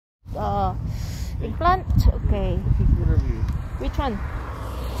Eggplant? Okay. Whatever you. Which one?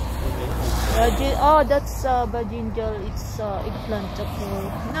 Okay. Oh, that's brinjal. It's eggplant. Okay.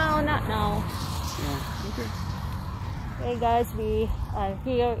 No, not now. Yeah. Okay. Hey guys, we are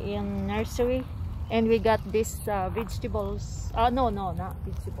here in nursery, and we got these vegetables. No, not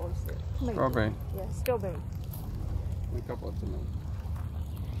vegetables. Strawberry. Yeah, strawberry. A couple of tomatoes.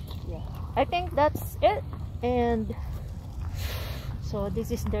 Yeah, I think that's it. And so this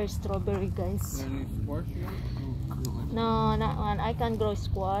is their strawberry, guys. Any squash you want? No, not one. I can grow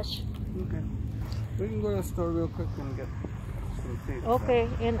squash. Okay. We can go to the store real quick and get some seeds. Okay,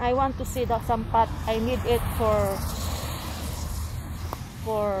 and I want to see some pot. I need it for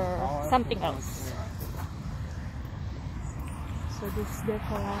something else. So this is the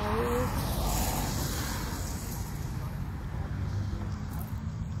flower.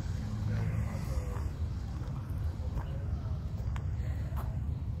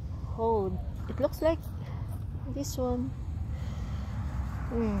 Oh, it looks like this one.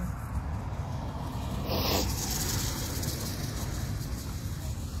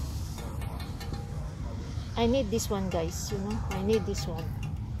 I need this one, guys, I need this one.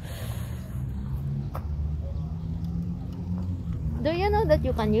 Do you know that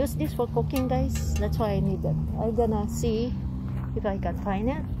you can use this for cooking, guys? That's why I need that. I'm gonna see if I can find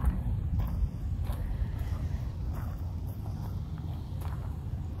it.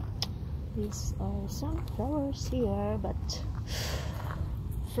 These are some flowers here, but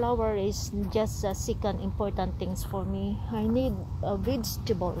flower is just a second important things for me. I need a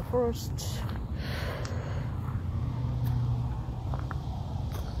vegetable first.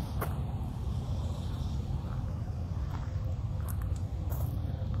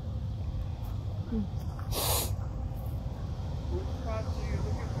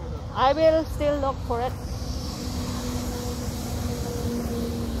 I will still look for it.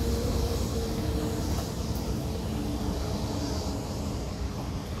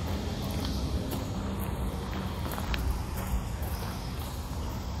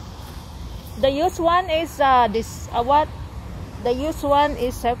 The used one is this what? The used one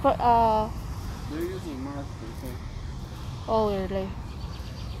is separate. They're using markers. Oh really?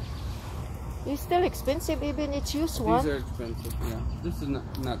 It's still expensive, even it's used one. These are expensive. Yeah. This is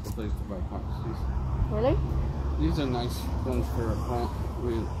not the place to buy plants. Really? These are nice ones for a plant.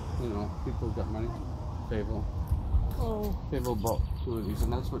 People got money. Fable. Oh. Fable bought 2 of these,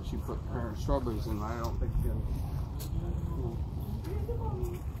 and that's what she put her strawberries in. I don't think.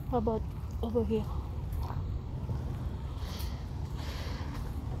 How about over here?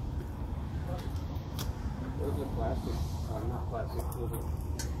 Those are plastic. Not plastic. Those are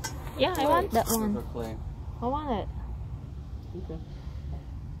Yeah, clay. I want that one. Those are clay. I want it. Okay.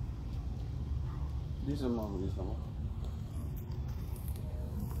 These are more reasonable.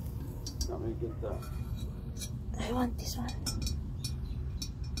 Want me to get that? I want this one.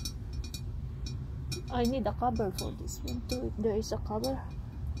 I need a cover for this one too. If there is a cover.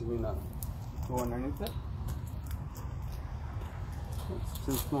 Do we not go underneath it? It's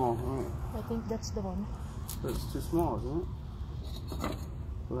too small, right? I think that's the one. But it's too small, isn't it?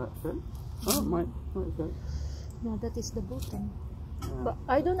 Will that fit? Oh, it might fit. No, that is the bottom. Yeah. But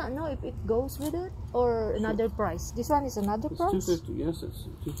I do not know if it goes with it or another price. This one is another It's price? $250. Yes, it's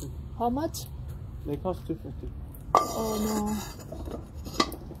 $250. How much? They cost $250. Oh no.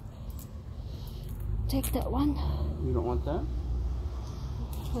 Take that one. You don't want that?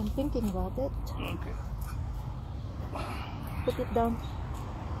 I'm thinking about it. Okay. Put it down.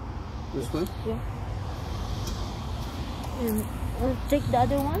 This one? Yeah. And I'll take the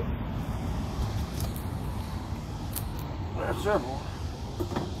other one. There's several.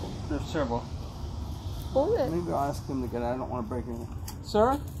 There's several. Hold it. Maybe I'll ask him to get it. I don't want to break anything.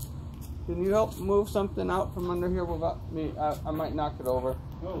 Sir, can you help move something out from under here without me? I might knock it over.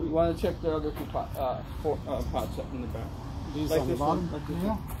 Oh. We want to check the other 2 pots up in the back. These like on the bottom? Like this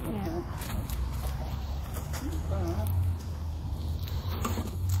one? Yeah.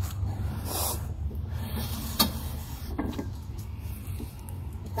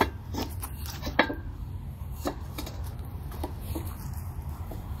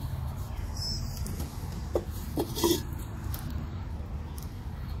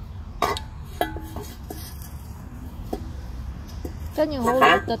 Can you hold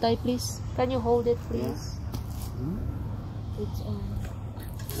it, Tatay, please? Can you hold it, please? Yeah. It's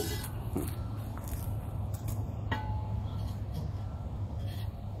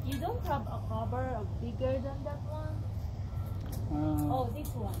You don't have a cover bigger than that one? Oh, this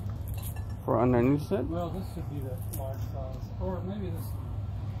one. For underneath it? Well, this should be the large size. Or maybe this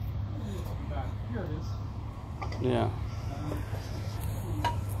back. Here it is. Yeah.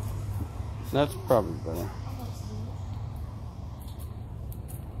 That's probably better. How much is this?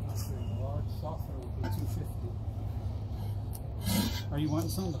 Let's see, the large saucer would be $2.50. Are you wanting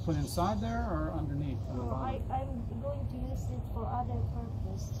something to put inside there or underneath? On the No, bottom? I'm going to use it for other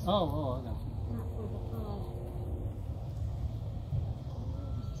purpose. Oh, I got you. Not for the food.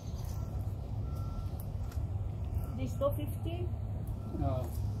 This 250?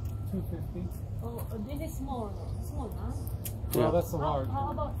 $2.50. Oh, this is small. Small, huh? Well, Yeah. that's the large.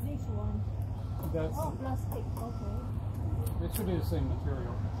 How about this one? That's, Oh, plastic. Okay. it should be the same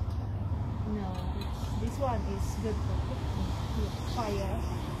material. No, this one is good for cooking. With fire.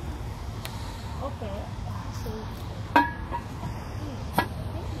 Okay. So, I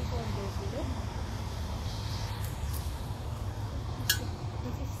think this one goes with it.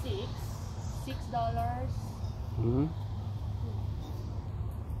 This is $6. Mm-hmm.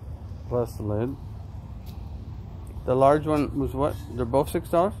 Plus the lid. The large one was what? They're both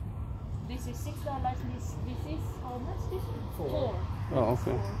 $6? This is $6. This is how much? This is Four. Oh,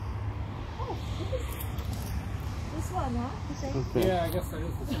 okay. Oh, this one, huh? You say? Okay. Yeah, I guess that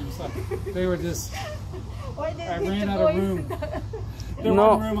is the same size. They were just, Why did I you ran go out of into room. the- there No,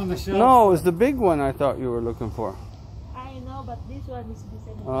 wasn't room on the shelf. No, it was the big one I thought you were looking for. I know, but this one is the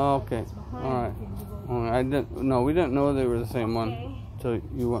same. Oh, okay. It's behind. All right. Can you go- I didn't. No, we didn't know they were the same one Okay. until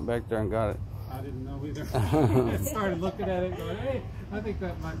you went back there and got it. I didn't know either. I started looking at it going, hey, I think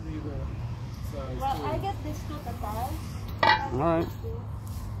that might be the size. Well, too. I get this two tatas. All right.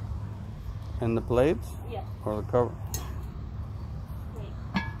 And the plates Yeah. or the cover? Wait.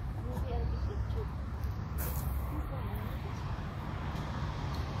 Maybe I'll get the two.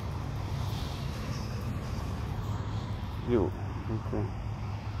 You. Okay.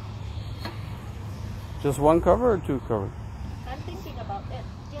 Just one cover or two covers? I'm thinking about it.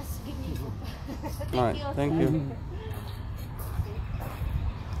 Just give me. Thank All right. you. Thank sir. you.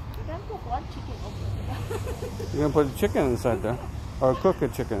 You can cook one chicken over there. You're gonna put a chicken inside there, or cook a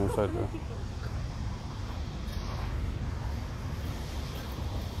chicken inside there. Chicken.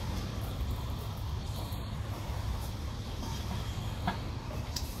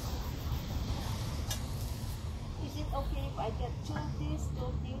 Is it okay if I get two this?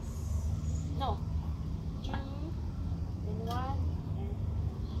 No. Two and one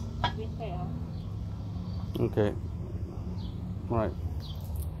and with pair. Okay. Right.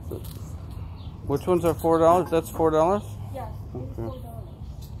 So, which ones are $4? That's $4. Yeah, it's Okay. $4.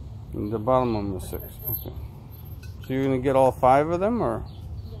 And the bottom one was $6. Okay. So you're gonna get all 5 of them, or?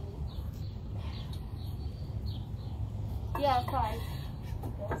 Yeah, 5.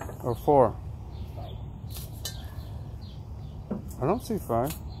 Yes, Or 4? 5. I don't see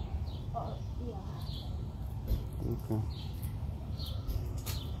 5. Yeah. Okay.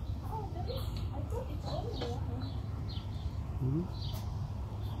 Oh, there is. I thought it's only one. Mm-hmm.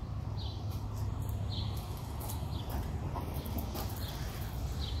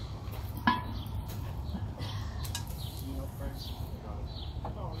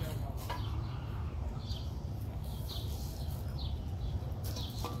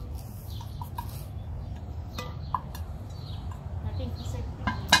 I think the same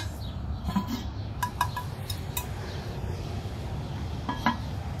thing.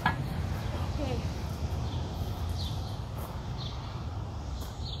 Okay.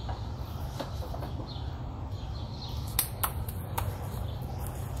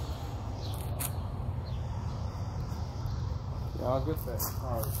 Yeah, I'll get that.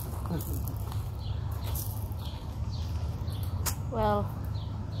 All right. Well,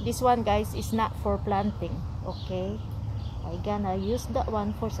 this one, guys, is not for planting. Okay, I gonna use that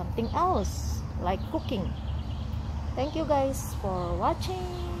one for something else, like cooking. Thank you guys for watching.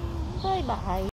 Bye bye.